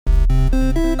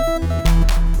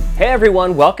Hey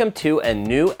everyone, welcome to a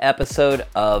new episode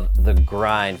of The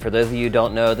Grind. For those of you who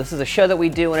don't know, this is a show that we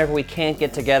do whenever we can't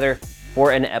get together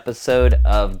for an episode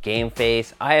of Game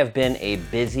Face. I have been a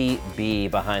busy bee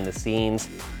behind the scenes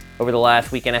over the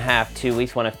last week and a half, 2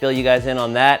 weeks. Want to fill you guys in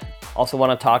on that. Also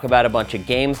want to talk about a bunch of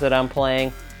games that I'm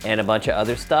playing and a bunch of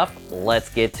other stuff. Let's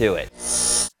get to it.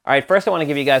 All right, first I want to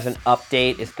give you guys an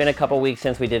update. It's been a couple weeks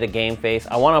since we did a Game Face.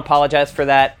 I want to apologize for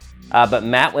that. But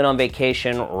Matt went on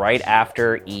vacation right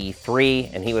after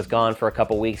E3, and he was gone for a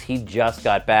couple weeks. He just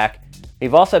got back.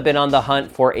 We've also been on the hunt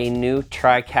for a new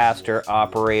TriCaster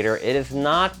operator. It has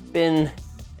not been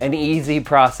an easy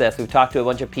process. We've talked to a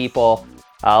bunch of people.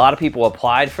 A lot of people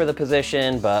applied for the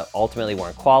position, but ultimately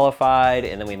weren't qualified,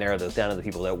 and then we narrowed those down to the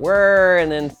people that were,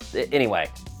 and then, anyway.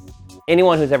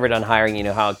 Anyone who's ever done hiring, you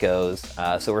know how it goes.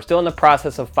 So we're still in the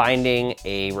process of finding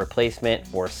a replacement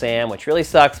for Sam, which really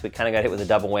sucks. We kind of got hit with a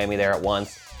double whammy there at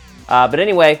once. But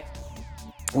anyway,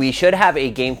 we should have a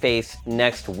Game Face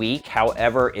next week.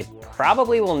 However, it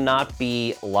probably will not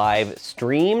be live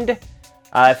streamed.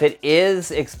 If it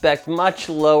is, expect much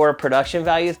lower production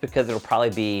values because it'll probably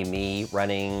be me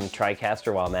running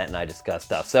TriCaster while Matt and I discuss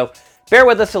stuff. So bear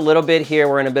with us a little bit here.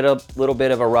 We're in a little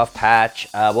bit of a rough patch.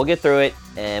 We'll get through it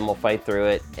and we'll fight through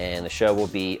it, and the show will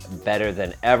be better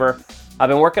than ever. I've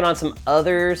been working on some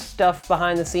other stuff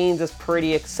behind the scenes that's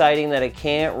pretty exciting that I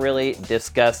can't really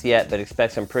discuss yet, but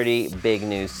expect some pretty big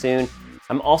news soon.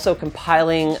 I'm also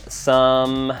compiling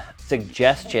some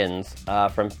suggestions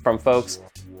from folks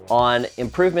on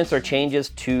improvements or changes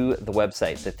to the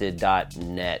website,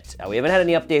 Sifted.net. We haven't had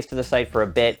any updates to the site for a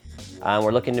bit.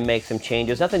 We're looking to make some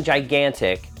changes, nothing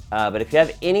gigantic, but if you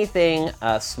have anything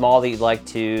small that you'd like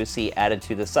to see added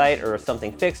to the site or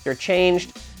something fixed or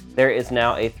changed, there is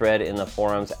now a thread in the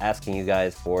forums asking you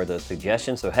guys for those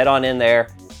suggestions. So head on in there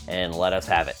and let us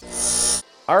have it.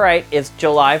 All right, it's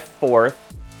July 4th.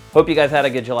 Hope you guys had a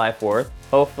good July 4th.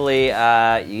 Hopefully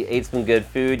you ate some good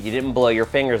food. You didn't blow your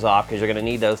fingers off because you're going to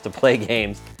need those to play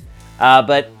games.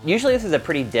 But usually this is a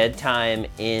pretty dead time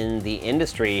in the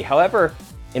industry. However,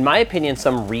 in my opinion,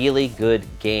 some really good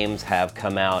games have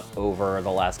come out over the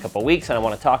last couple weeks, and I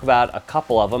want to talk about a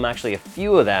couple of them, actually a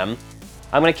few of them.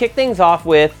 I'm going to kick things off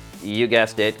with, you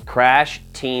guessed it, Crash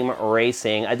Team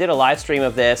Racing. I did a live stream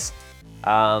of this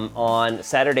on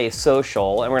Saturday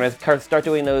Social, and we're going to start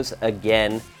doing those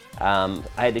again. I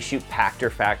had to shoot Pactor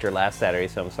Factor last Saturday,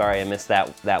 so I'm sorry I missed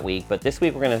that week. But this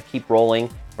week we're going to keep rolling.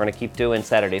 We're going to keep doing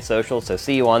Saturday Social, so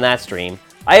see you on that stream.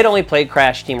 I had only played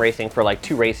Crash Team Racing for like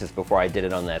 2 races before I did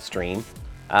it on that stream.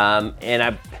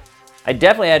 And I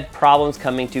definitely had problems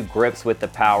coming to grips with the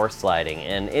power sliding.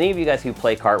 And any of you guys who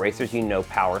play kart racers, you know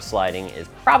power sliding is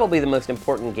probably the most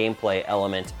important gameplay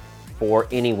element for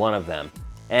any one of them.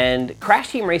 And Crash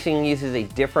Team Racing uses a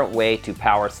different way to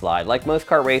power slide. Like most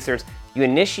kart racers, you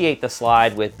initiate the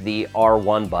slide with the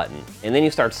R1 button, and then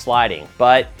you start sliding.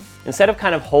 But instead of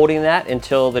kind of holding that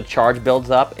until the charge builds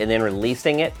up and then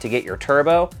releasing it to get your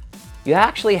turbo, you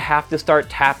actually have to start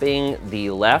tapping the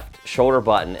left shoulder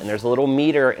button, and there's a little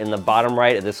meter in the bottom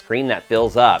right of the screen that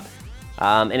fills up.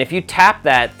 And if you tap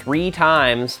that 3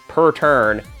 times per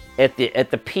turn, at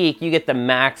the peak, you get the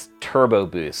max turbo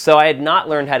boost. So I had not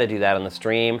learned how to do that on the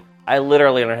stream. I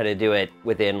literally learned how to do it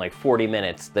within like 40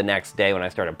 minutes the next day when I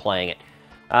started playing it.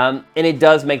 And it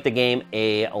does make the game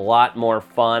a lot more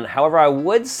fun. However, I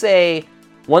would say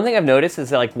one thing I've noticed is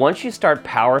that like once you start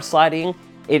power sliding,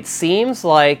 it seems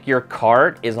like your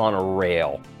kart is on a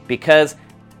rail. Because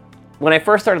when I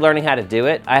first started learning how to do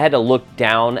it, I had to look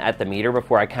down at the meter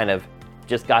before I kind of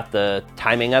just got the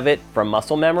timing of it from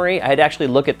muscle memory. I had to actually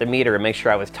look at the meter and make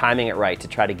sure I was timing it right to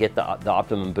try to get the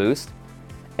optimum boost.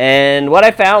 And what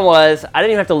I found was I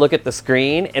didn't even have to look at the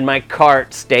screen, and my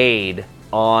kart stayed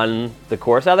on the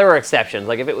course. Now there were exceptions,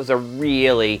 like if it was a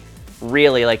really,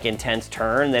 really like intense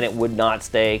turn, then it would not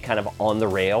stay kind of on the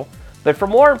rail. But for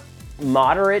more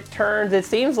moderate turns, it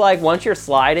seems like once you're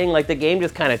sliding, like the game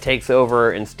just kind of takes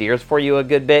over and steers for you a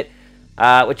good bit,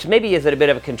 which maybe is a bit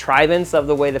of a contrivance of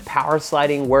the way the power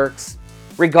sliding works.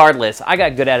 Regardless, I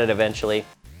got good at it eventually.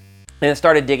 And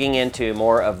started digging into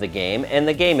more of the game, and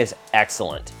the game is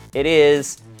excellent.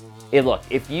 Look,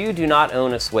 if you do not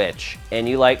own a Switch and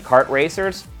you like kart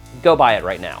racers, go buy it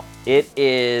right now. It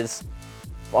is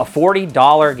a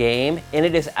 $40 game, and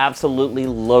it is absolutely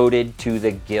loaded to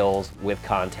the gills with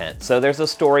content. So there's a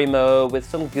story mode with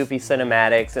some goofy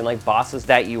cinematics and like bosses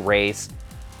that you race.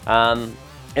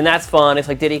 And that's fun. It's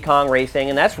like Diddy Kong Racing,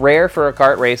 and that's rare for a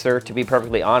kart racer, to be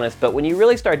perfectly honest. But when you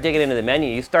really start digging into the menu,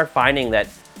 you start finding that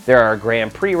there are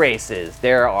Grand Prix races,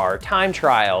 there are time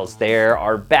trials, there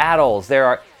are battles,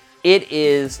 it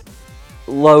is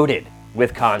loaded.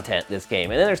 with content, this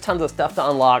game. And then there's tons of stuff to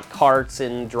unlock, carts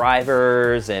and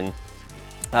drivers and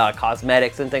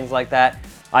cosmetics and things like that.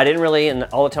 I didn't really, and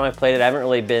all the time I've played it, I haven't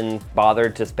really been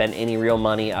bothered to spend any real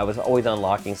money. I was always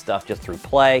unlocking stuff just through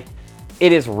play.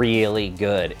 It is really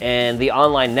good, and the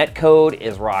online netcode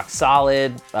is rock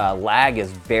solid. Lag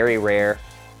is very rare.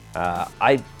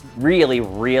 I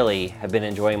really have been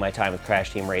enjoying my time with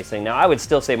Crash Team Racing. Now, I would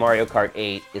still say Mario Kart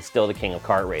 8 is still the king of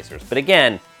kart racers. But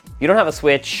again, if you don't have a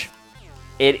Switch,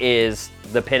 it is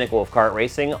the pinnacle of kart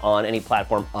racing on any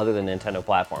platform other than Nintendo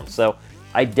platforms. So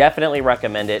I definitely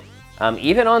recommend it.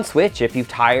 Even on Switch, if you've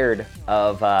tired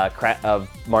of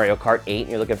Mario Kart 8 and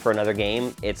you're looking for another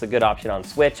game, it's a good option on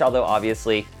Switch, although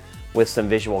obviously with some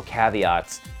visual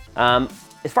caveats.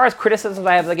 As far as criticisms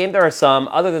I have of the game, there are some,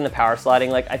 other than the power sliding.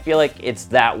 Like, I feel like it's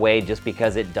that way just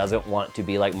because it doesn't want to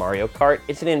be like Mario Kart.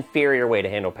 It's an inferior way to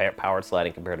handle power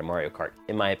sliding compared to Mario Kart,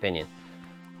 in my opinion.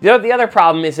 The other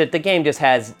problem is that the game just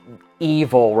has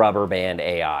evil rubber band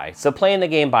AI. So playing the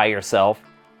game by yourself,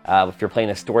 if you're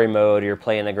playing a story mode or you're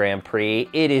playing the Grand Prix,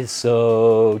 it is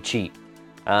so cheap.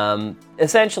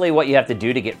 Essentially what you have to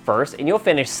do to get first, and you'll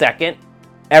finish second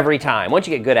every time. Once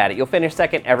you get good at it, you'll finish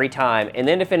second every time. And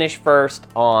then to finish first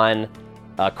on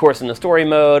a course in the story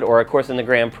mode or a course in the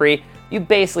Grand Prix, you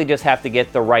basically just have to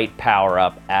get the right power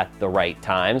up at the right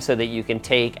time so that you can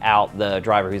take out the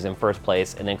driver who's in first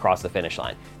place and then cross the finish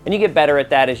line. And you get better at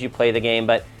that as you play the game,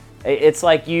 but it's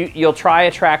like you'll try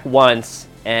a track once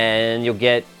and you'll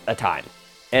get a time.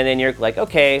 And then you're like,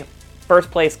 okay, first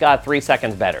place got 3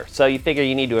 seconds better. So you figure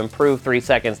you need to improve 3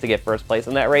 seconds to get first place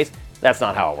in that race. That's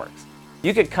not how it works.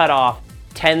 You could cut off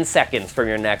 10 seconds from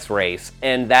your next race,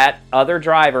 and that other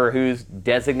driver who's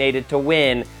designated to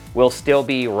win will still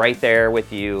be right there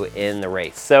with you in the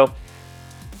race. So,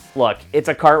 look, it's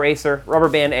a kart racer. Rubber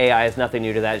band AI is nothing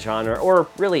new to that genre, or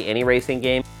really any racing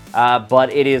game,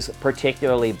 but it is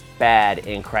particularly bad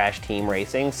in Crash Team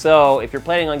Racing. So if you're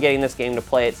planning on getting this game to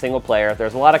play it single player,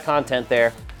 there's a lot of content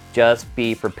there. Just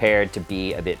be prepared to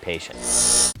be a bit patient.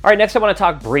 All right, next I want to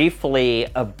talk briefly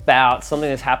about something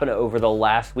that's happened over the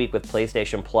last week with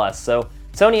PlayStation Plus. So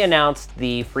Sony announced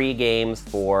the free games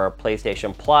for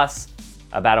PlayStation Plus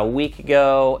about a week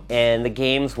ago, and the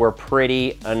games were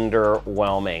pretty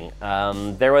underwhelming.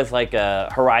 There was like a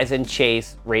Horizon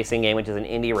Chase racing game, which is an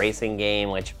indie racing game,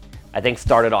 which I think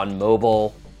started on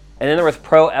mobile. And then there was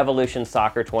Pro Evolution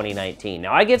Soccer 2019.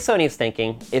 Now I get Sony's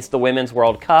thinking, it's the Women's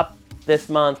World Cup this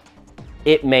month.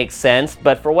 It makes sense,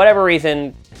 but for whatever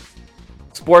reason,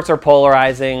 sports are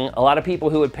polarizing. A lot of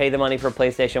people who would pay the money for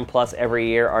PlayStation Plus every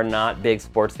year are not big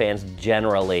sports fans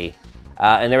generally.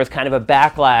 And there was kind of a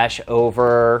backlash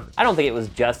over, I don't think it was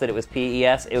just that it was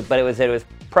PES, but it was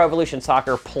Pro Evolution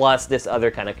Soccer plus this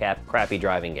other kind of crappy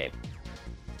driving game.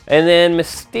 And then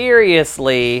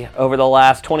mysteriously, over the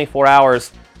last 24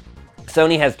 hours,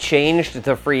 Sony has changed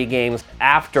the free games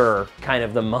after kind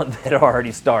of the month had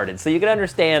already started. So you can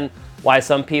understand why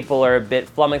some people are a bit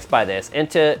flummoxed by this. And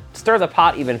to stir the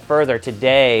pot even further,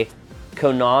 today,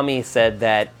 Konami said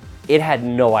that it had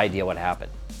no idea what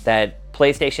happened. That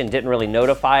PlayStation didn't really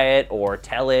notify it or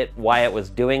tell it why it was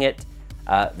doing it.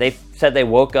 They said they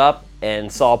woke up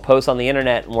and saw posts on the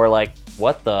internet and were like,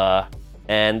 what the?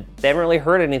 And they haven't really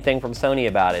heard anything from Sony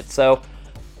about it. So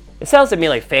it sounds to me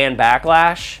like fan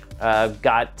backlash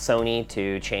got Sony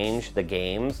to change the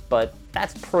games, but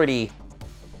that's pretty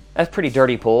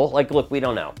dirty pool. Like, look, we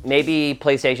don't know. Maybe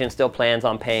PlayStation still plans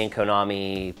on paying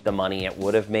Konami the money it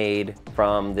would have made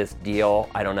from this deal.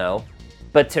 I don't know.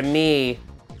 But to me,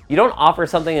 you don't offer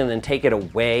something and then take it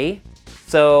away.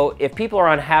 So if people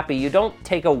are unhappy, you don't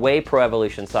take away Pro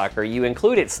Evolution Soccer. You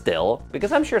include it still,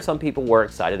 because I'm sure some people were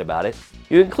excited about it.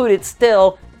 You include it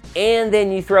still, and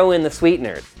then you throw in the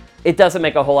sweeteners. It doesn't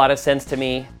make a whole lot of sense to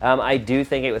me. I do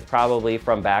think it was probably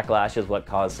from backlash is what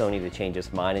caused Sony to change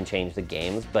its mind and change the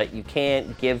games, but you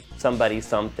can't give somebody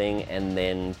something and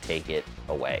then take it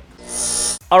away.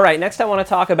 All right, next I want to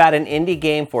talk about an indie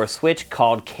game for Switch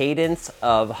called Cadence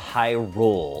of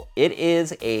Hyrule. It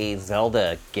is a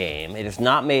Zelda game. It is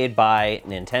not made by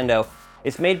Nintendo.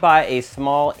 It's made by a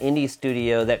small indie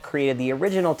studio that created the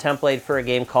original template for a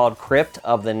game called Crypt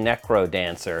of the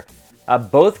Necrodancer.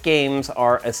 Both games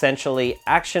are essentially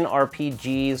action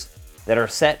RPGs that are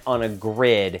set on a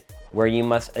grid where you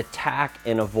must attack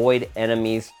and avoid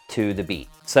enemies to the beat.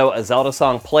 So a Zelda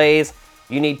song plays,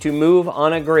 you need to move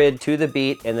on a grid to the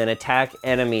beat and then attack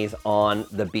enemies on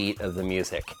the beat of the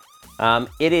music.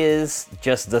 It is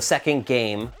just the second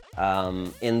game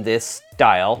in this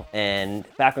style, and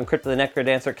back when Crypt of the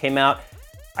Necrodancer came out,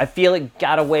 I feel it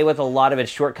got away with a lot of its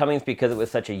shortcomings because it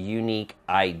was such a unique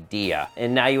idea.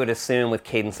 And now you would assume with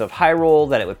Cadence of Hyrule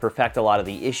that it would perfect a lot of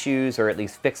the issues, or at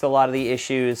least fix a lot of the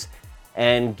issues,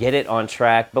 and get it on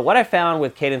track. But what I found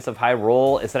with Cadence of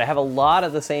Hyrule is that I have a lot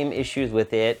of the same issues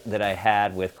with it that I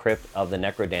had with Crypt of the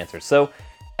Necrodancer. So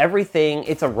everything,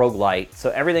 it's a roguelite, so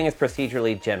everything is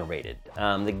procedurally generated.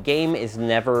 The game is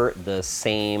never the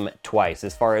same twice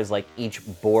as far as like each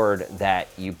board that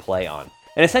you play on.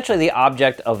 And essentially the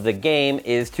object of the game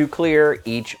is to clear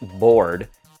each board.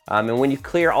 And when you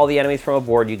clear all the enemies from a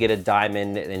board, you get a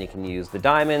diamond, and then you can use the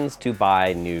diamonds to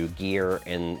buy new gear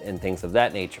and things of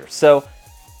that nature. So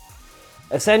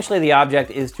essentially the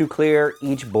object is to clear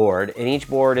each board, and each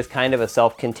board is kind of a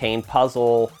self-contained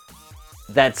puzzle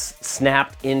that's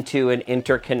snapped into an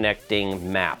interconnecting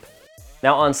map.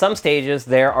 Now on some stages,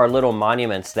 there are little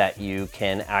monuments that you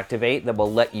can activate that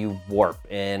will let you warp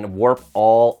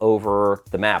all over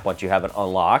the map once you have it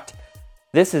unlocked.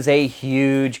 This is a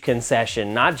huge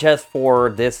concession, not just for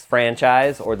this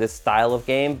franchise or this style of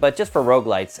game, but just for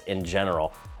roguelites in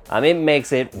general. It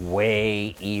makes it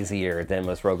way easier than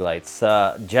most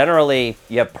roguelites. Generally,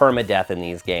 you have permadeath in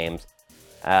these games.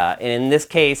 And in this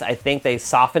case, I think they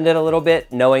softened it a little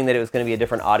bit, knowing that it was going to be a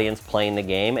different audience playing the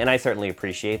game, and I certainly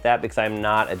appreciate that because I'm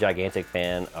not a gigantic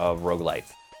fan of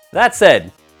roguelites. That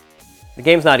said, the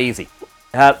game's not easy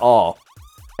at all.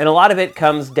 And a lot of it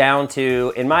comes down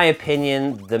to, in my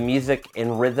opinion, the music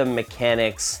and rhythm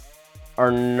mechanics are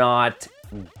not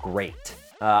great.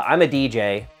 I'm a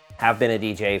DJ, have been a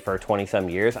DJ for 20-some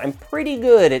years. I'm pretty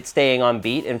good at staying on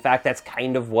beat. In fact, that's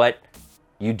kind of what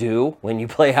you do when you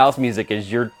play house music,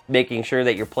 is you're making sure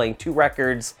that you're playing 2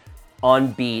 records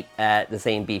on beat at the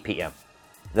same BPM.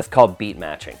 That's called beat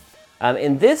matching.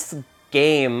 In this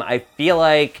game, I feel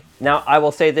like, now I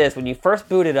will say this, when you first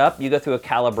boot it up, you go through a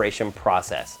calibration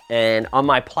process. And on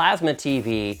my plasma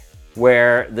TV,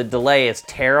 where the delay is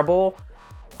terrible,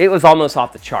 it was almost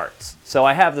off the charts. So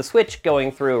I have the switch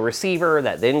going through a receiver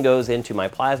that then goes into my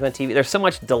plasma TV. There's so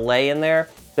much delay in there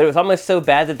that it was almost so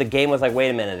bad that the game was like, wait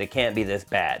a minute, it can't be this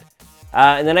bad.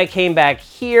 And then I came back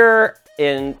here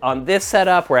on this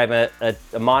setup where I have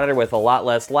a monitor with a lot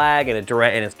less lag and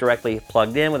it's directly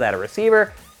plugged in without a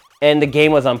receiver, and the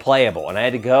game was unplayable, and I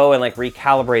had to go and like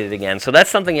recalibrate it again. So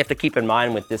that's something you have to keep in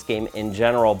mind with this game in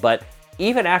general. But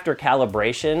even after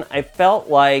calibration, I felt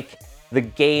like the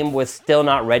game was still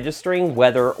not registering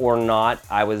whether or not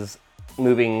I was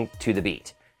moving to the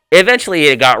beat. Eventually,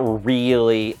 it got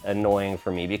really annoying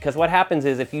for me because what happens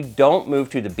is if you don't move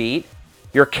to the beat,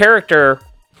 your character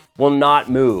will not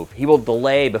move. He will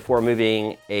delay before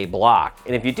moving a block.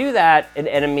 And if you do that, an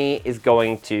enemy is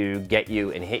going to get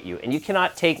you and hit you. And you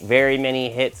cannot take very many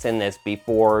hits in this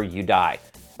before you die.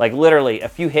 Like literally a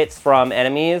few hits from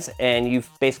enemies and you've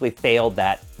basically failed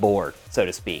that board, so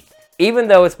to speak. Even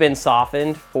though it's been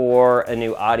softened for a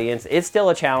new audience, it's still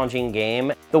a challenging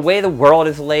game. The way the world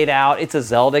is laid out, it's a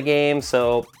Zelda game,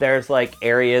 so there's like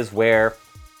areas where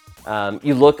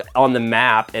you look on the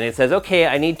map and it says, okay,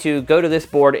 I need to go to this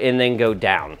board and then go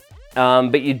down.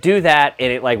 But you do that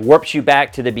and it like warps you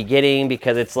back to the beginning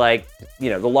because it's like, you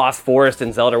know, the Lost Forest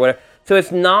in Zelda or whatever. So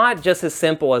it's not just as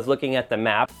simple as looking at the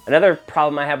map. Another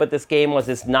problem I had with this game was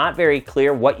it's not very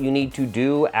clear what you need to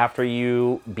do after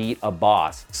you beat a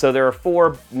boss. So there are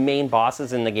 4 main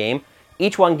bosses in the game.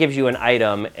 Each one gives you an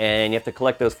item, and you have to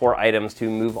collect those 4 items to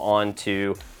move on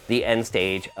to the end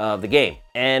stage of the game.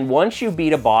 And once you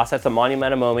beat a boss, that's a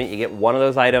monumental moment, you get one of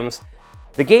those items.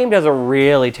 The game does a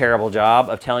really terrible job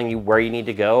of telling you where you need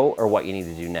to go or what you need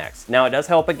to do next. Now it does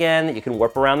help again that you can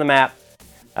warp around the map.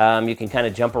 You can kind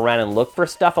of jump around and look for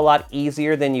stuff a lot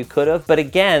easier than you could have. But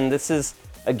again, this is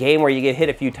a game where you get hit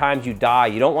a few times, you die.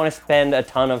 You don't want to spend a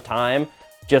ton of time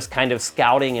just kind of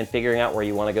scouting and figuring out where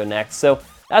you want to go next. So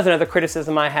that's another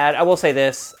criticism I had. I will say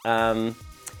this,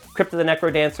 Crypt of the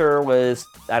Necrodancer was,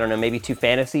 I don't know, maybe too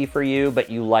fantasy for you, but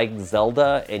you liked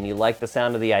Zelda and you liked the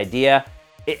sound of the idea.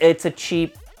 It's a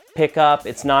cheap pickup.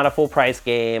 It's not a full price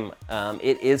game.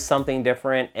 It is something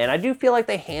different, and I do feel like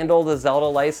they handle the Zelda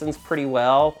license pretty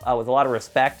well with a lot of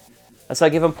respect. So I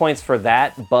give them points for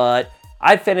that, but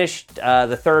I finished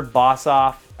the 3rd boss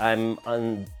off. I'm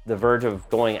on the verge of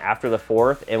going after the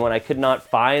 4th, and when I could not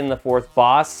find the 4th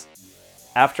boss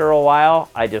after a while,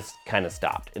 I just kind of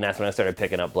stopped. And that's when I started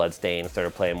picking up Bloodstained,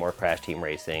 started playing more Crash Team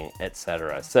Racing,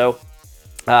 etc. So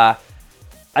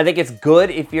I think it's good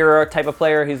if you're a type of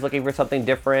player who's looking for something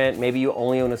different. Maybe you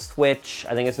only own a Switch.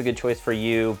 I think it's a good choice for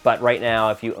you. But right now,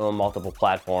 if you own multiple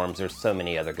platforms, there's so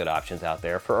many other good options out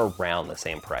there for around the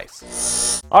same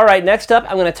price. All right, next up,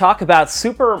 I'm going to talk about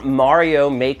Super Mario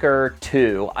Maker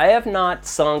 2. I have not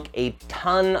sunk a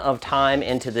ton of time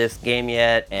into this game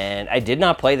yet, and I did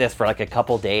not play this for like a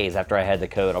couple days after I had the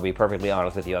code. I'll be perfectly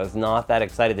honest with you. I was not that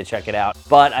excited to check it out,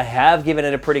 but I have given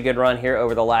it a pretty good run here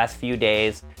over the last few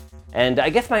days. And I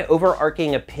guess my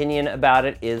overarching opinion about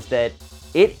it is that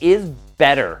it is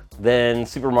better than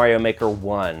Super Mario Maker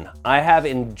 1. I have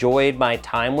enjoyed my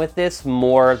time with this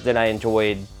more than I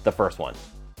enjoyed the first one.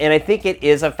 And I think it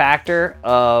is a factor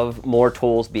of more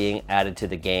tools being added to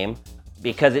the game,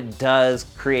 because it does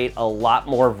create a lot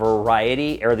more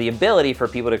variety, or the ability for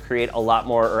people to create a lot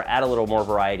more or add a little more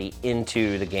variety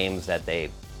into the games that they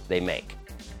make.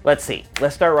 Let's see.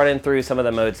 Let's start running through some of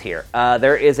the modes here.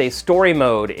 There is a story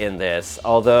mode in this,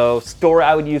 although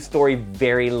I would use story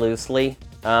very loosely.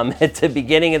 At the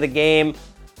beginning of the game,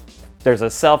 there's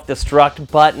a self-destruct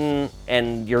button,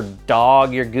 and your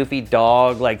goofy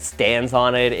dog, like stands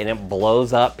on it, and it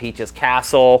blows up Peach's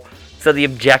castle. So the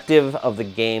objective of the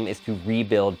game is to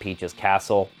rebuild Peach's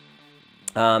castle.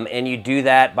 And you do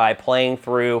that by playing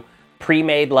through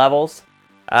pre-made levels.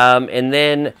 And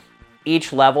then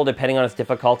each level, depending on its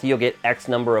difficulty, you'll get X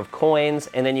number of coins.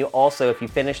 And then you also, if you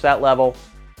finish that level,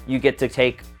 you get to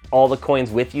take all the coins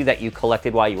with you that you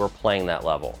collected while you were playing that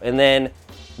level. And then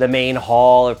the main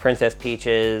hall of Princess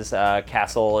Peach's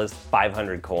castle is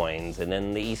 500 coins. And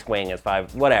then the East Wing is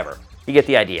 5, whatever. You get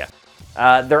the idea.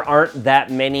 There aren't that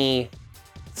many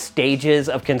stages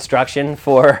of construction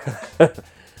for,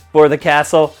 for the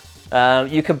castle.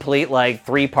 You complete like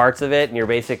 3 parts of it, and you're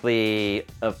basically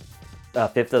a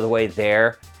fifth of the way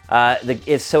there.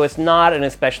 So it's not an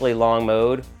especially long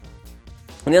mode.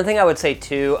 And the other thing I would say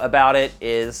too about it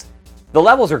is the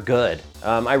levels are good.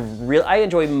 I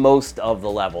enjoy most of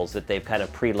the levels that they've kind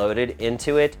of preloaded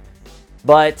into it,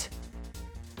 but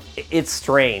it's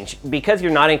strange because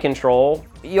you're not in control.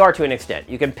 You are to an extent.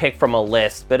 You can pick from a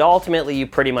list, but ultimately you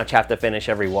pretty much have to finish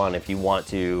every one if you want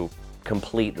to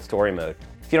complete the story mode.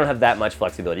 You don't have that much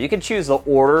flexibility. You can choose the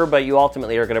order, but you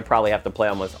ultimately are going to probably have to play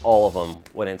almost all of them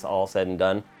when it's all said and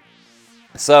done.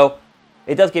 So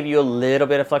it does give you a little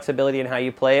bit of flexibility in how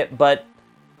you play it, but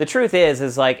the truth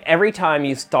is like every time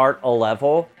you start a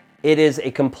level, it is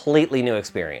a completely new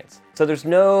experience. So there's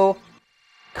no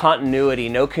continuity,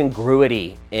 no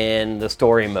congruity in the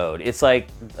story mode. It's like,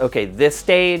 okay, this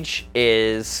stage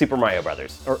is Super Mario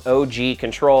Brothers, or OG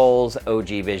controls, OG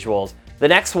visuals. The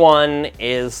next one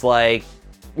is like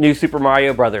New Super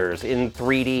Mario Brothers in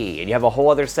 3D, and you have a whole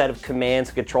other set of commands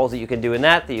and controls that you can do in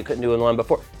that you couldn't do in the one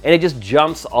before, and it just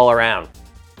jumps all around.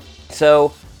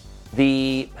 So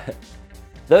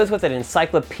those with an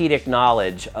encyclopedic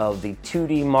knowledge of the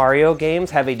 2D Mario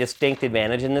games have a distinct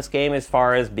advantage in this game as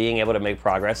far as being able to make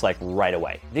progress like right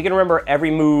away. If you can remember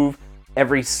every move,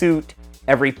 every suit,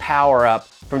 every power-up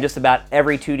from just about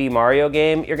every 2D Mario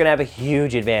game, you're gonna have a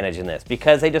huge advantage in this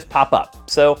because they just pop up.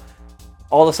 So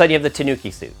all of a sudden you have the Tanuki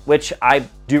suit, which I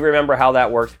do remember how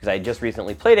that works because I just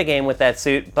recently played a game with that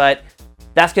suit, but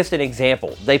that's just an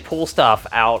example. They pull stuff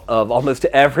out of almost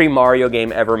every Mario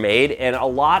game ever made, and a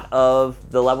lot of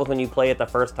the levels when you play it the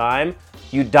first time,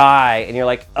 you die and you're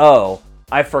like, oh,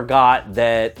 I forgot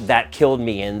that killed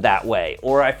me in that way,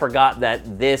 or I forgot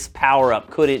that this power-up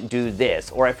couldn't do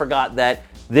this, or I forgot that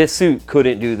this suit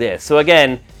couldn't do this. So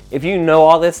again, if you know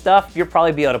all this stuff, you'll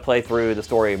probably be able to play through the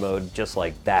story mode just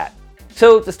like that.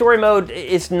 So the story mode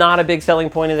is not a big selling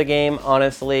point of the game,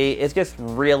 honestly. It's just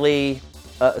really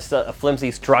a flimsy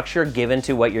structure given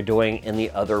to what you're doing in the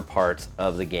other parts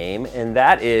of the game, and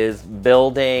that is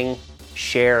building,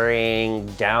 sharing,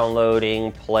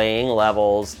 downloading, playing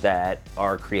levels that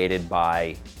are created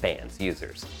by fans,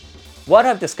 users. What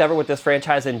I've discovered with this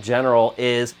franchise in general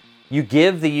is you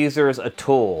give the users a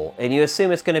tool, and you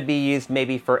assume it's going to be used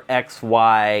maybe for X,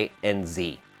 Y, and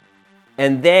Z.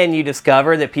 And then you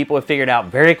discover that people have figured out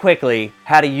very quickly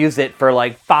how to use it for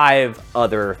like 5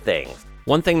 other things.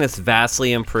 One thing that's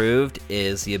vastly improved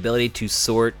is the ability to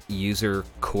sort user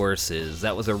courses.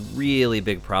 That was a really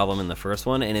big problem in the first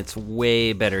one, and it's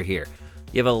way better here.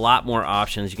 You have a lot more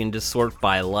options. You can just sort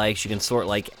by likes. You can sort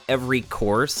like every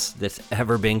course that's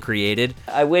ever been created.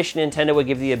 I wish Nintendo would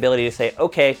give the ability to say,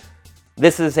 okay,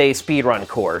 this is a speedrun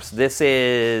course. This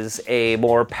is a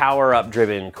more power-up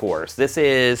driven course. This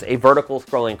is a vertical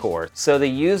scrolling course. So the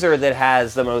user that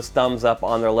has the most thumbs up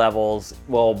on their levels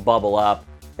will bubble up.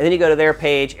 And then you go to their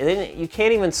page, and then you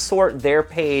can't even sort their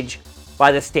page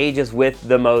by the stages with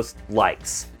the most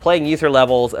likes. Playing user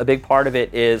levels, a big part of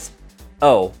it is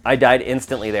oh, I died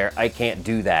instantly there, I can't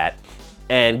do that,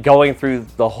 and going through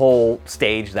the whole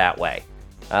stage that way.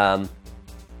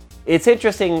 It's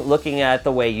interesting looking at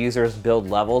the way users build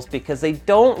levels because they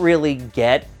don't really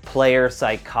get player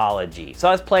psychology. So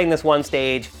I was playing this one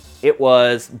stage, it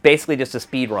was basically just a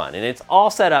speed run, and it's all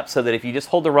set up so that if you just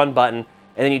hold the run button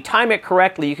and then you time it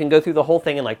correctly, you can go through the whole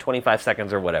thing in like 25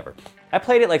 seconds or whatever. I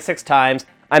played it like 6 times,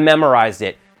 I memorized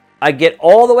it. I get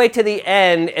all the way to the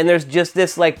end, and there's just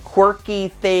this like quirky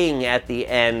thing at the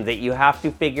end that you have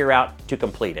to figure out to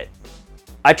complete it.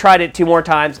 I tried it 2 more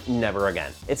times, never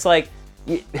again. It's like,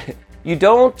 you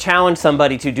don't challenge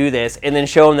somebody to do this and then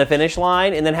show them the finish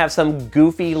line and then have some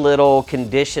goofy little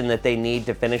condition that they need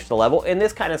to finish the level. And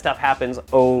this kind of stuff happens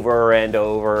over and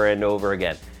over and over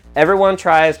again. Everyone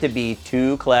tries to be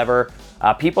too clever.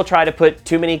 People try to put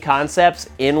too many concepts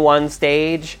in one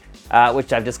stage,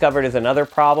 which I've discovered is another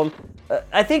problem.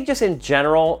 I think just in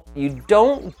general, you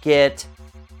don't get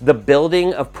the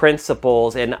building of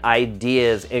principles and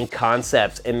ideas and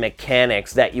concepts and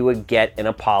mechanics that you would get in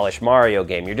a polished Mario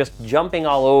game. You're just jumping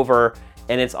all over,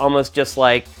 and it's almost just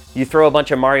like you throw a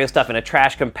bunch of Mario stuff in a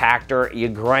trash compactor, you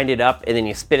grind it up, and then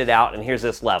you spit it out, and here's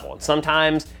this level. And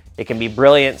sometimes it can be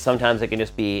brilliant, sometimes it can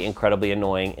just be incredibly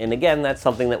annoying. And again, that's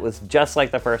something that was just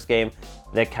like the first game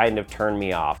that kind of turned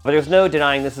me off. But there's no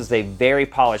denying this is a very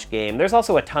polished game. There's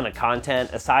also a ton of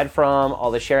content. Aside from all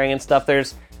the sharing and stuff,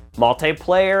 there's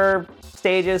multiplayer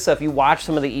stages. So if you watch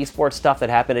some of the esports stuff that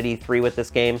happened at E3 with this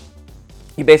game,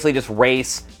 you basically just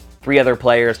race 3 other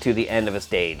players to the end of a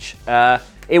stage.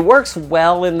 It works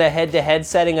well in the head-to-head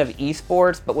setting of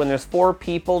esports, but when there's 4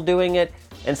 people doing it,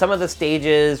 and some of the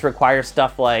stages require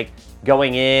stuff like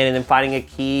going in and then finding a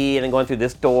key and then going through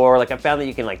this door. Like I found that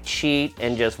you can like cheat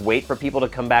and just wait for people to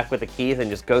come back with the keys and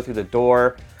just go through the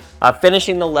door.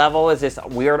 Finishing the level is this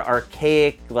weird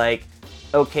archaic, like,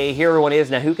 okay, here everyone is,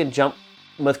 now who can jump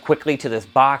most quickly to this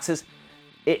box?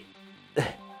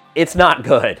 It's not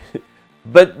good.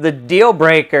 But the deal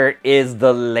breaker is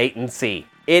the latency.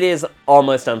 It is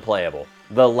almost unplayable.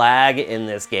 The lag in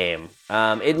this game.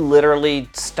 It literally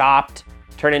stopped,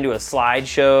 turned into a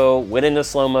slideshow, went into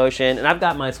slow motion, and I've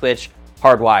got my Switch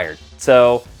hardwired.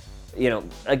 So, you know,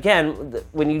 again,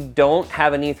 when you don't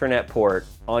have an Ethernet port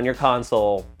on your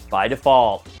console, by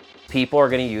default, people are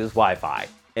going to use Wi-Fi.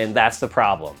 And that's the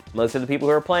problem. Most of the people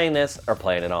who are playing this are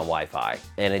playing it on Wi-Fi,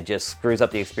 and it just screws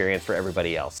up the experience for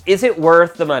everybody else. Is it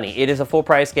worth the money? It is a full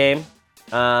price game.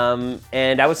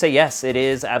 And I would say yes, it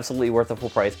is absolutely worth the full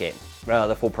price game.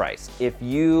 The full price. If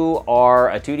you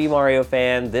are a 2D Mario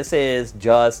fan, this is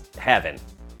just heaven.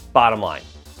 Bottom line.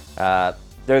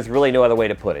 There's really no other way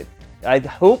to put it. I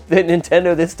hope that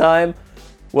Nintendo this time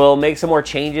will make some more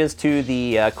changes to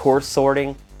the course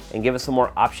sorting and give us some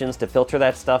more options to filter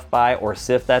that stuff by or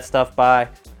sift that stuff by.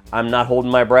 I'm not holding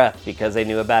my breath because they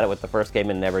knew about it with the first game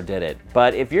and never did it.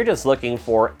 But if you're just looking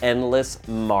for endless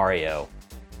Mario,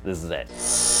 this is it.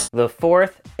 The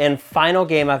 4th and final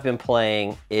game I've been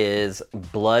playing is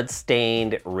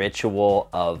Bloodstained Ritual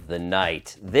of the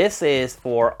Night. This is,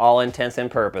 for all intents and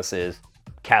purposes,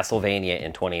 Castlevania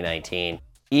in 2019.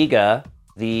 Iga,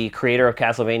 the creator of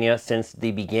Castlevania since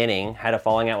the beginning, had a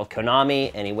falling out with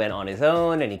Konami, and he went on his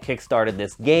own, and he kickstarted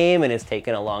this game, and it's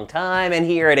taken a long time, and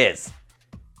here it is.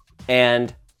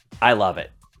 And I love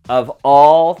it. Of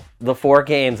all the 4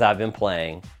 games I've been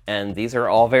playing, and these are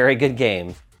all very good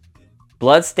games,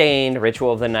 Bloodstained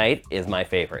Ritual of the Night is my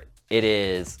favorite. It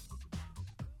is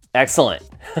excellent.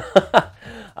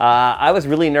 I was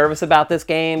really nervous about this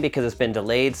game because it's been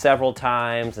delayed several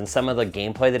times, and some of the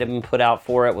gameplay that had been put out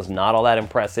for it was not all that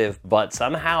impressive, but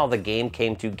somehow the game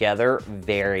came together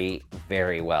very,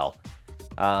 very well.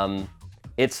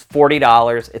 It's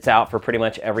 $40. It's out for pretty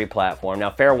much every platform. Now,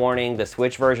 fair warning, the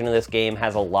Switch version of this game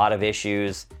has a lot of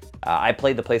issues. I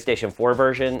played the PlayStation 4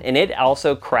 version, and it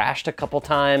also crashed a couple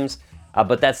times,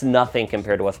 but that's nothing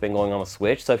compared to what's been going on with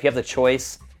Switch. So if you have the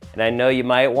choice, and I know you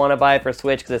might want to buy it for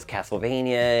Switch because it's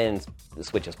Castlevania and the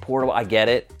Switch is portable, I get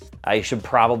it. You should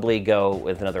probably go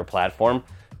with another platform.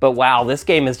 But wow, this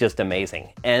game is just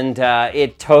amazing. And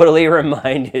it totally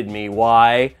reminded me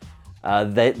why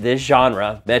this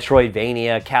genre,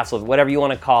 Metroidvania, Castle, whatever you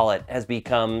want to call it, has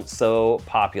become so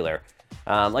popular.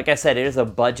 Like I said, it is a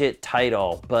budget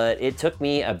title, but it took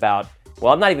me about,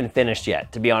 well, I'm not even finished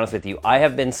yet, to be honest with you. I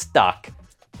have been stuck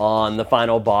on the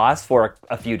final boss for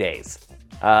a few days.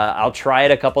 I'll try it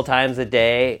a couple times a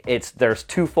day. There's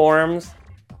 2 forms,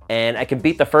 and I can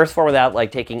beat the first form without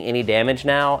like taking any damage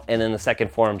now, and then the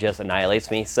second form just annihilates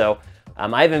me. So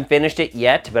I haven't finished it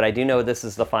yet, but I do know this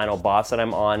is the final boss that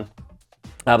I'm on.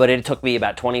 But it took me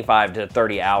about 25 to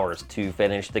 30 hours to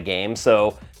finish the game,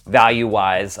 so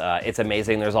value-wise, it's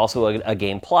amazing. There's also a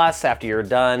Game Plus after you're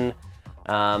done.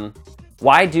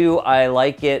 Why do I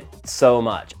like it so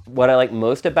much? What I like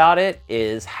most about it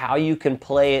is how you can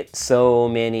play it so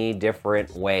many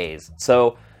different ways.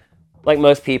 So, like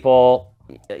most people,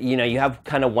 you know, you have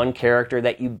kind of one character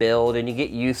that you build and you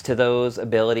get used to those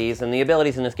abilities. And the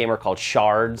abilities in this game are called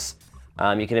shards.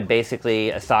 You can basically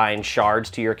assign shards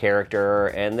to your character,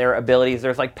 and their abilities,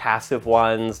 there's like passive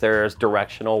ones, there's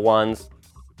directional ones,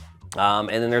 and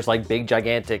then there's like big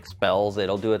gigantic spells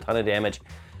that'll do a ton of damage.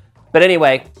 But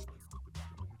anyway,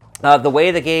 the way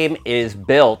the game is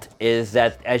built is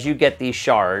that as you get these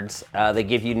shards, they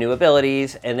give you new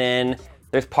abilities, and then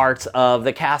there's parts of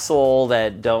the castle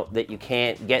that you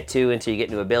can't get to until you get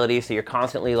new abilities. So you're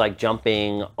constantly like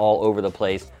jumping all over the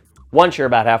place. Once you're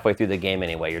about halfway through the game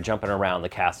anyway, you're jumping around the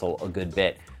castle a good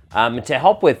bit. To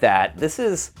help with that, this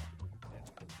is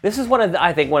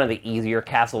I think one of the easier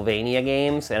Castlevania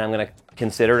games, and I'm going to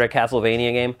consider it a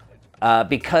Castlevania game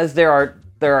because there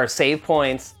are save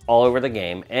points all over the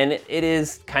game, and it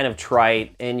is kind of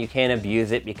trite, and you can't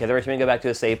abuse it because every time you go back to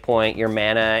a save point, your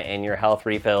mana and your health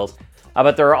refills.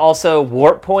 But there are also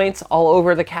warp points all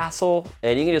over the castle,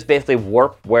 and you can just basically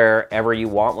warp wherever you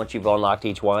want once you've unlocked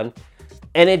each one.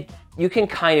 And you can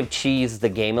kind of cheese the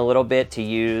game a little bit to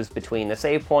use between the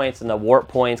save points and the warp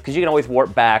points, because you can always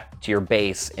warp back to your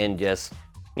base and just,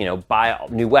 you know, buy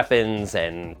new weapons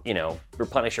and, you know,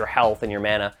 replenish your health and your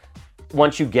mana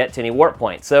once you get to any warp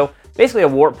point. So basically a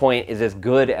warp point is as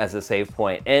good as a save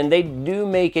point, and they do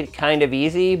make it kind of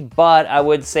easy, but I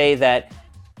would say that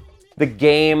the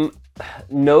game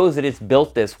knows that it's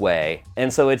built this way,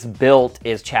 and so it's built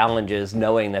its challenges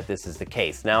knowing that this is the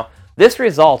case. Now, this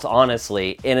results,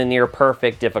 honestly, in a near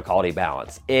perfect difficulty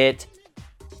balance. It's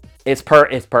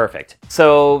perfect.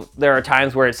 So there are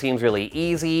times where it seems really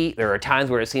easy, there are times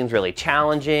where it seems really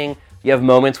challenging. You have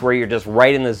moments where you're just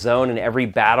right in the zone and every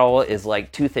battle is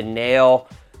like tooth and nail.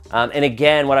 And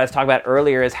again, what I was talking about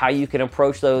earlier is how you can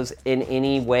approach those in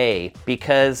any way,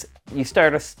 because you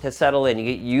start to settle in. You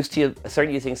get used to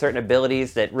using certain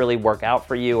abilities that really work out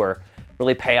for you or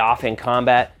really pay off in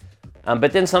combat.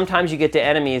 But then sometimes you get to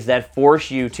enemies that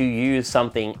force you to use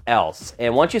something else.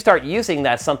 And once you start using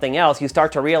that something else, you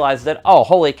start to realize that, oh,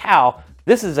 holy cow,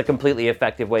 this is a completely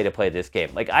effective way to play this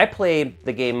game. Like, I played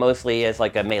the game mostly as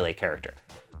like a melee character,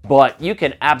 but you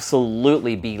can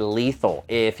absolutely be lethal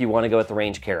if you want to go with the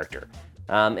ranged character.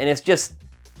 And it's just,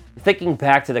 thinking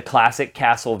back to the classic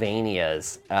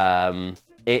Castlevanias,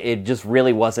 it just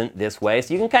really wasn't this way.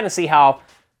 So you can kind of see how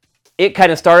it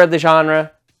kind of started the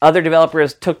genre. Other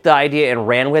developers took the idea and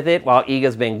ran with it while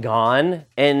Iga's been gone,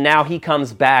 and now he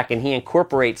comes back and he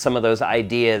incorporates some of those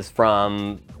ideas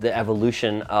from the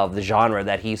evolution of the genre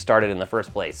that he started in the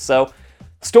first place. So,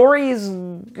 story's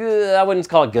good. I wouldn't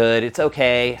call it good. It's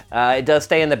okay. It does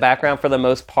stay in the background for the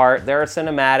most part. There are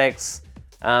cinematics.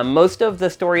 Most of the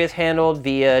story is handled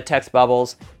via text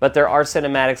bubbles, but there are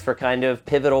cinematics for kind of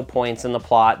pivotal points in the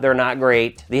plot. They're not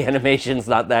great. The animation's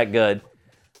not that good.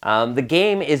 The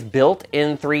game is built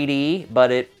in 3D,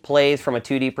 but it plays from a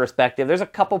 2D perspective. There's a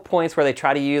couple points where they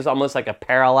try to use almost like a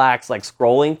parallax, like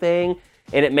scrolling thing,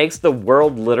 and it makes the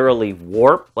world literally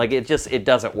warp. Like, it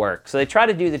doesn't work. So they try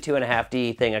to do the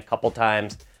 2.5D thing a couple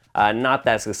times. Not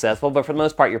that successful, but for the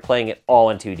most part, you're playing it all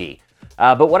in 2D.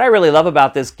 But what I really love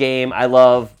about this game, I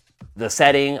love the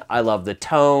setting, I love the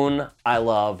tone, I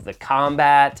love the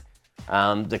combat.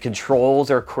 The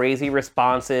controls are crazy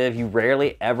responsive. You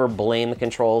rarely ever blame the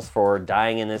controls for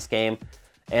dying in this game.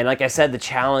 And like I said, the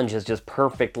challenge is just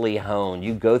perfectly honed.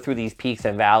 You go through these peaks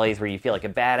and valleys where you feel like a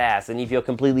badass and you feel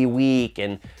completely weak,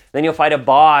 and then you'll fight a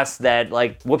boss that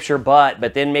like whoops your butt,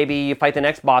 but then maybe you fight the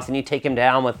next boss and you take him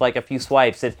down with like a few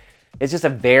swipes. It's just a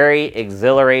very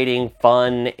exhilarating,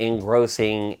 fun,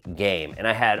 engrossing game. And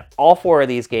I had all 4 of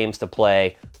these games to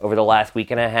play over the last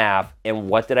week and a half, and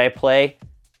what did I play?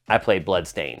 I played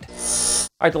Bloodstained.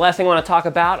 All right, the last thing I want to talk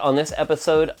about on this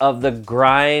episode of The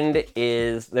Grind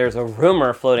is there's a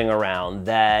rumor floating around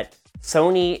that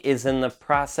Sony is in the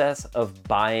process of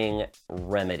buying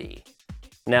Remedy.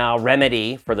 Now,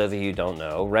 Remedy, for those of you who don't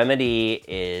know, Remedy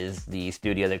is the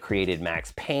studio that created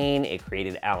Max Payne. It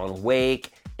created Alan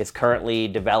Wake. It's currently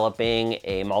developing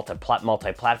a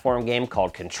multi-platform game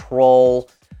called Control.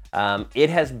 It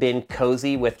has been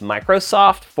cozy with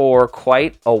Microsoft for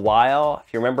quite a while.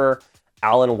 If you remember,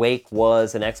 Alan Wake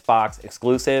was an Xbox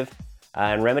exclusive,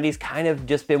 and Remedy's kind of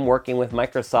just been working with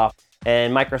Microsoft.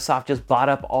 And Microsoft just bought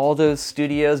up all those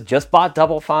studios, just bought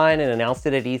Double Fine and announced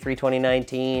it at E3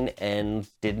 2019, and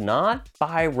did not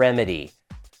buy Remedy.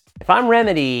 If I'm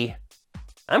Remedy,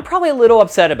 I'm probably a little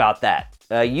upset about that.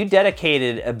 you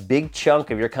dedicated a big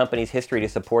chunk of your company's history to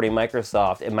supporting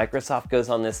Microsoft, and Microsoft goes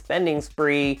on this spending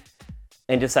spree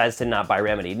and decides to not buy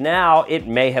Remedy. Now, it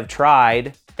may have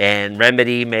tried, and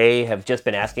Remedy may have just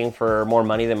been asking for more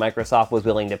money than Microsoft was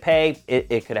willing to pay.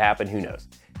 It could happen, who knows.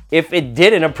 If it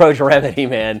didn't approach Remedy,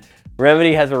 man,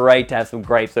 Remedy has a right to have some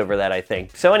gripes over that, I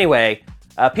think. So anyway,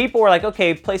 people were like,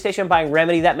 okay, PlayStation buying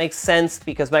Remedy, that makes sense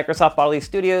because Microsoft bought all these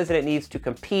studios and it needs to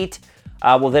compete.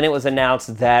 Well, then it was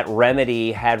announced that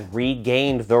Remedy had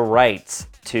regained the rights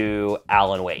to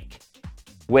Alan Wake,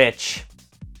 which...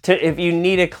 if you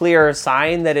need a clear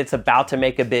sign that it's about to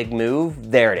make a big move,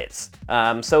 there it is.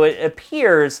 So it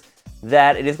appears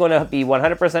that it is going to be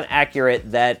 100%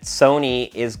 accurate that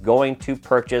Sony is going to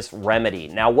purchase Remedy.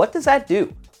 Now, what does that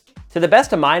do? To the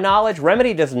best of my knowledge,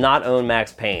 Remedy does not own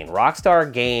Max Payne.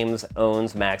 Rockstar Games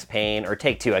owns Max Payne, or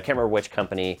Take-Two. I can't remember which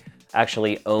company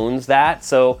actually owns that.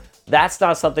 So that's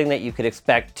not something that you could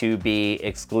expect to be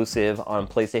exclusive on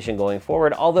PlayStation going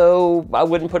forward, although I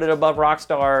wouldn't put it above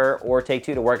Rockstar or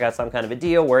Take-Two to work out some kind of a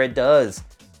deal where it does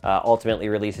ultimately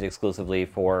release it exclusively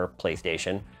for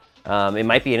PlayStation. It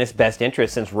might be in its best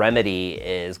interest since Remedy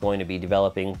is going to be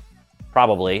developing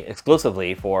probably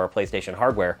exclusively for PlayStation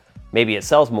hardware. Maybe it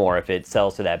sells more if it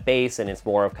sells to that base and it's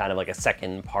more of kind of like a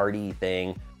second party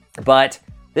thing. But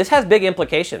this has big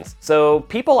implications. So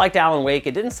people liked Alan Wake.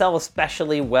 It didn't sell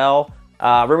especially well.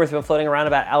 Rumors have been floating around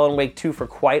about Alan Wake 2 for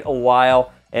quite a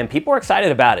while, and people were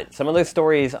excited about it. Some of those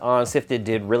stories on Sifted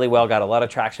did really well, got a lot of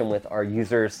traction with our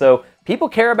users. So people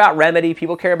care about Remedy.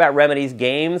 People care about Remedy's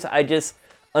games.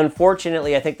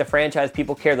 Unfortunately, I think the franchise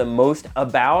people care the most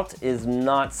about is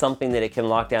not something that it can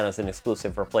lock down as an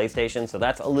exclusive for PlayStation. So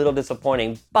that's a little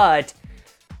disappointing, but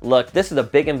look, this is a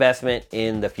big investment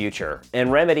in the future,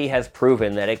 and Remedy has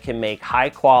proven that it can make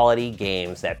high-quality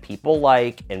games that people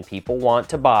like and people want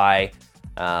to buy,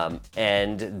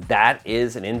 and that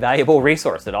is an invaluable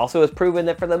resource. It also has proven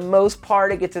that for the most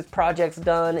part, it gets its projects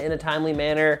done in a timely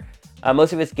manner.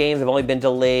 Most of its games have only been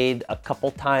delayed a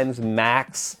couple times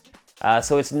max,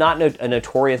 so it's not a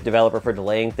notorious developer for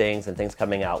delaying things and things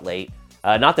coming out late.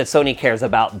 Not that Sony cares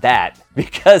about that,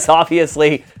 because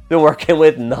obviously they're working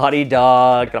with Naughty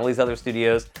Dog and all these other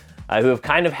studios who have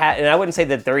kind of had, and I wouldn't say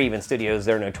that they're even studios,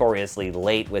 they're notoriously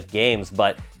late with games,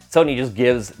 but Sony just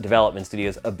gives development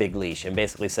studios a big leash and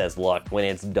basically says, look, when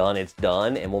it's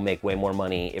done, and we'll make way more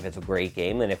money if it's a great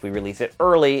game than if we release it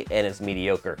early and it's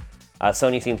mediocre.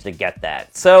 Sony seems to get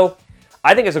that. So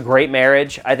I think it's a great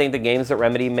marriage. I think the games that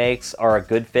Remedy makes are a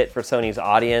good fit for Sony's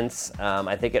audience.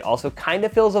 I think it also kind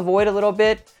of fills a void a little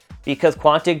bit because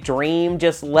Quantic Dream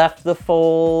just left the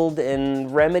fold,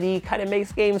 and Remedy kind of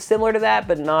makes games similar to that,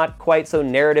 but not quite so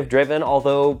narrative-driven,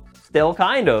 although still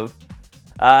kind of.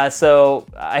 So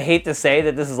I hate to say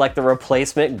that this is like the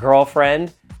replacement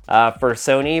girlfriend for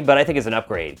Sony, but I think it's an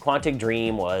upgrade. Quantic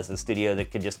Dream was a studio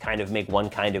that could just kind of make one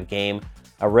kind of game.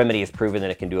 Remedy has proven that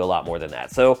it can do a lot more than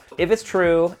that. So if it's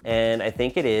true, and I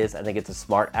think it is, I think it's a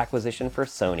smart acquisition for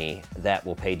Sony that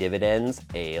will pay dividends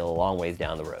a long ways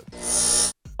down the road.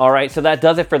 All right, so that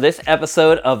does it for this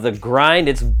episode of The Grind.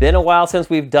 It's been a while since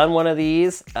we've done one of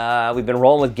these. We've been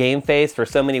rolling with Game Face for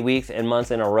so many weeks and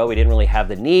months in a row. We didn't really have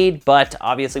the need, but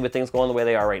obviously with things going the way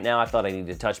they are right now, I thought I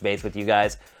needed to touch base with you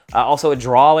guys. Also, a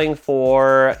drawing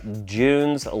for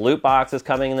June's loot box is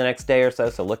coming in the next day or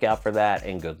so look out for that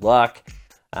and good luck.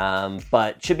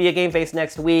 But should be a Game Face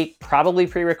next week, probably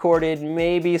pre-recorded,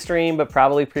 maybe stream, but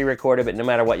probably pre-recorded, but no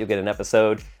matter what, you'll get an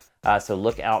episode. So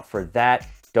look out for that.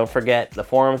 Don't forget the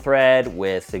forum thread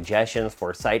with suggestions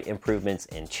for site improvements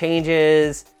and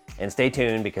changes. And stay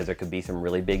tuned because there could be some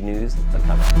really big news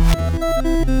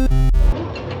coming.